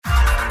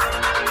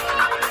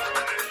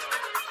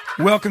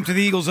Welcome to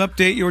the Eagles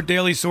Update, your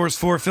daily source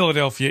for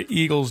Philadelphia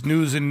Eagles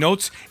news and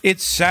notes.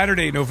 It's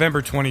Saturday,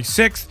 November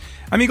 26th.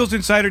 I'm Eagles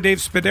insider Dave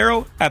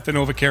Spadaro at the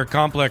NovaCare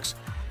Complex.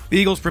 The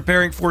Eagles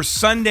preparing for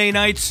Sunday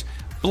night's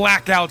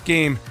blackout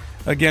game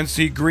against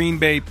the Green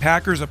Bay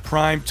Packers, a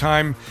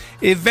primetime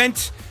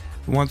event,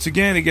 once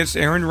again against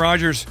Aaron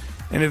Rodgers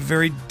and a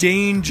very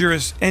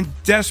dangerous and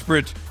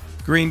desperate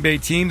Green Bay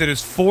team that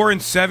is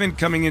 4-7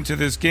 coming into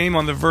this game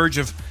on the verge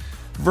of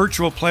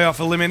virtual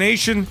playoff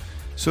elimination.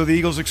 So the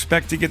Eagles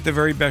expect to get the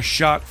very best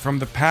shot from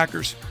the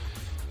Packers.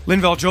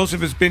 Linval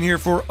Joseph has been here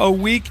for a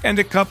week and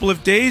a couple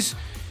of days.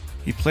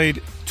 He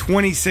played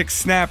 26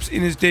 snaps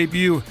in his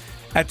debut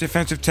at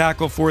defensive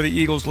tackle for the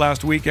Eagles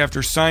last week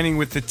after signing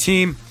with the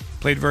team.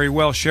 Played very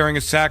well, sharing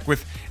a sack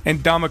with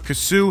Ndamukong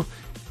Suh.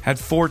 Had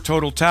 4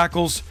 total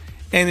tackles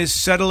and is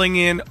settling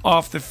in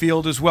off the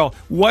field as well.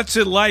 What's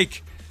it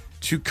like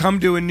to come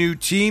to a new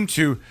team,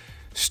 to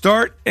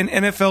start an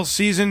NFL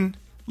season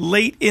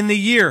late in the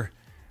year?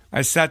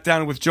 I sat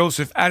down with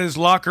Joseph at his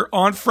locker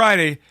on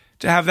Friday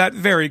to have that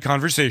very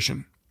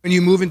conversation. When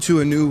you move into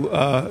a new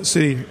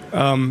city,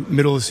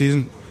 middle of the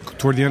season,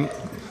 toward the end,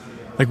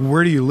 like,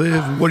 where do you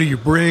live? What do you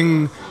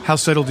bring? How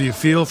settled do you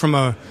feel from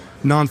a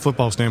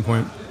non-football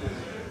standpoint?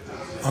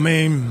 I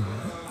mean,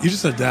 you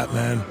just adapt,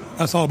 man.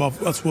 That's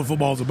what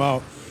football's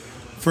about.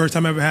 First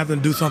time I ever had to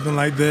do something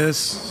like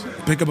this,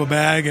 pick up a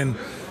bag and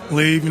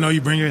leave.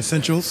 You bring your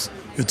essentials,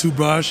 your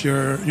toothbrush,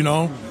 You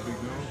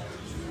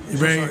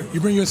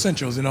bring your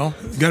essentials, You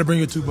got to bring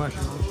your toothbrush,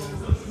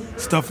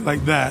 stuff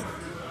like that,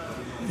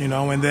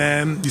 and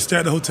then you stay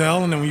at the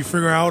hotel, and then when you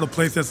figure out a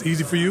place that's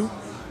easy for you,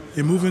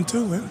 you move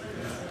into it.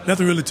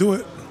 Nothing really to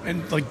it.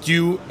 And,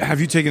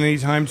 have you taken any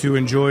time to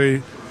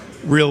enjoy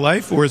real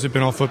life, or has it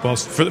been all football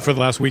for the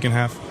last week and a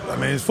half? I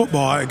mean, it's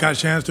football. I got a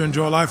chance to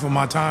enjoy life on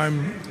my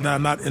time that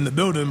I'm not in the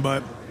building,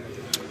 but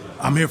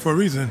I'm here for a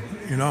reason.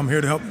 I'm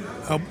here to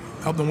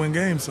help them win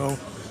games, so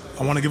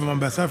I want to give them my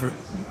best effort.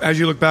 As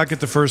you look back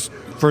at the first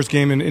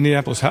game in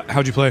Indianapolis,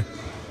 how'd you play?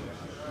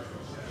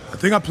 I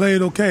think I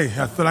played okay.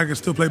 I feel like I can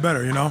still play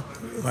better,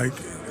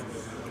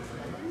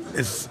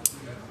 it's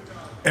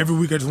every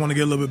week I just want to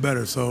get a little bit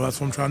better. So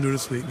that's what I'm trying to do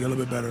this week, get a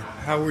little bit better.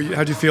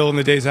 How'd you feel in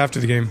the days after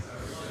the game?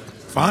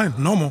 Fine,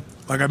 normal.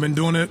 Like I've been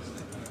doing it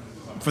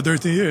for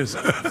 13 years.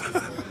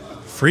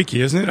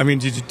 Freaky, isn't it? I mean,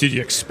 did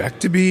you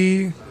expect to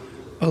be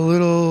a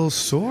little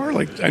sore?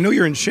 I know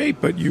you're in shape,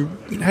 but you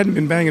hadn't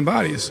been banging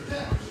bodies.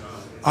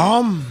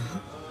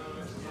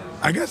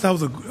 I guess that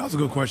was a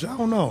good question. I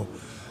don't know.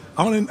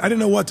 I didn't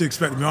know what to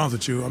expect, to be honest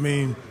with you. I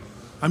mean,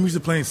 I'm used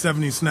to playing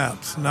 70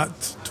 snaps,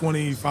 not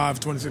 25,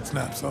 26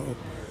 snaps. So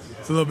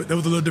it was a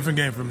little different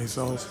game for me.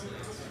 So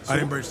I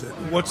embraced it.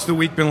 What's the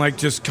week been like,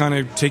 just kind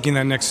of taking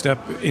that next step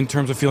in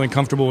terms of feeling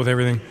comfortable with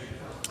everything?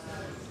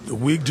 The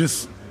week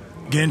just,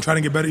 again, trying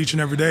to get better each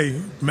and every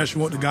day,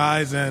 meshing with the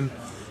guys and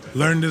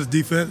learning this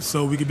defense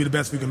so we can be the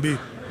best we can be.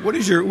 What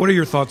are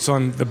your thoughts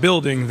on the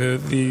building,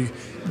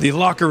 the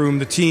locker room,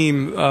 the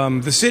team,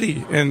 the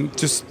city, and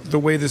just the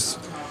way this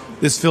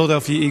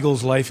Philadelphia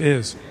Eagles life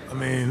is? I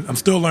mean, I'm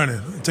still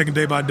learning. I'm taking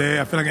day by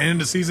day. I feel like at the end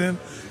of the season,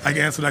 I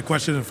can answer that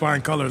question in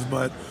flying colors.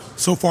 But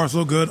so far,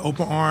 so good.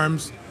 Open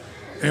arms.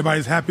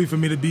 Everybody's happy for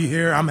me to be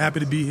here. I'm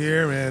happy to be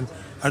here, and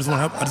I just want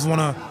to help. I just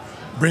want to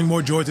bring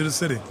more joy to the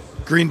city.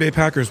 Green Bay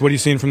Packers. What are you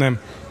seeing from them?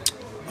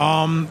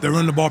 They're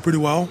running the ball pretty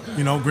well.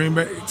 Green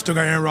Bay still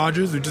got Aaron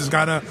Rodgers. We just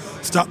got to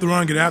stop the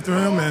run, get after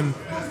him, and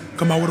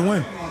come out with a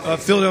win.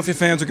 Philadelphia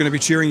fans are going to be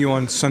cheering you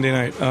on Sunday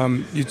night.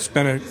 You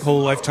spent a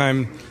whole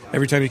lifetime,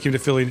 every time you came to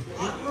Philly,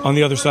 on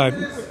the other side.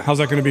 How's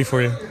that going to be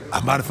for you?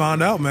 I'm about to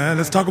find out, man.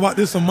 Let's talk about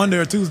this on Monday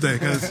or Tuesday,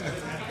 because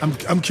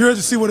I'm curious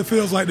to see what it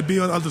feels like to be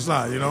on the other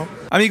side,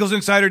 I'm Eagles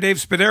insider Dave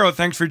Spadaro.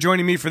 Thanks for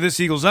joining me for this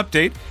Eagles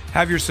Update.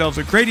 Have yourselves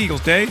a great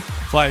Eagles day.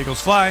 Fly,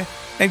 Eagles, fly,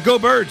 and go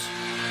Birds!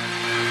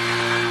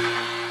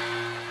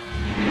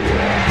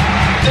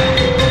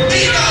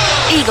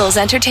 Eagles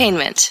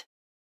Entertainment.